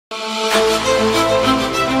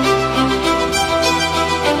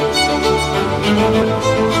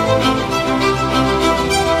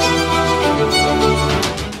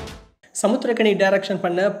Samuthirakani direction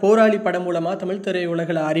பண்ண போராளி படம் மூலமாக தமிழ்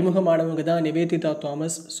திரையுலகில் அறிமுகமானவங்க தான் நிவேதிதா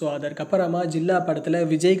தாமஸ். ஸோ அதற்கப்புறமா ஜில்லா படத்தில்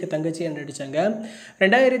விஜய்க்கு தங்கச்சியாக நடித்தாங்க.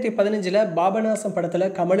 2015 பாபநாசம் படத்தில்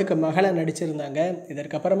கமலுக்கு மகளை நடிச்சிருந்தாங்க.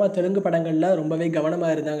 இதற்கப்புறமா தெலுங்கு படங்களில் ரொம்பவே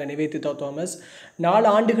கவனமாக இருந்தாங்க நிவேதிதா தாமஸ். 4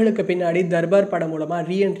 ஆண்டுகளுக்கு பின்னாடி தர்பார் படம் மூலமாக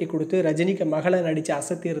ரீஎன்ட்ரி கொடுத்து ரஜினிக்கு மகளை நடித்து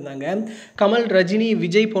அசத்தி இருந்தாங்க. கமல், ரஜினி,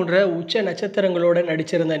 விஜய் போன்ற உச்ச நட்சத்திரங்களோடு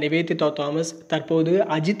நடிச்சிருந்த நிவேதிதா தாமஸ் தற்போது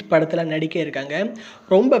அஜித் படத்தில் நடிக்க இருக்காங்க.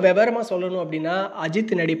 ரொம்ப விவரமாக சொல்லணும் அப்படின்னா,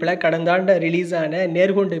 அஜித் நடிப்பில் கடந்த ஆண்டு ரிலீஸ் ஆன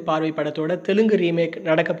நேர்கொண்ட பார்வை படத்தோட தெலுங்கு ரீமேக்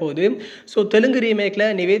நடக்க போகுது. ஸோ தெலுங்கு ரீமேக்கில்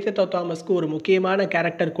நிவேதிதா தாமஸ்க்கு ஒரு முக்கியமான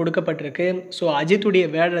கேரக்டர் கொடுக்கப்பட்டிருக்கு. ஸோ அஜித்துடைய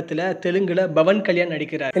வேடத்தில் தெலுங்குல பவன் கல்யாண்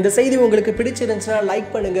நடிக்கிறார். இந்த செய்தி உங்களுக்கு பிடிச்சிருந்துச்சுன்னா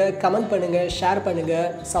லைக் பண்ணுங்கள், கமெண்ட் பண்ணுங்கள், ஷேர்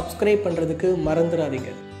பண்ணுங்கள், சப்ஸ்கிரைப் பண்ணுறதுக்கு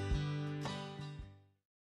மறந்துடாதீங்க.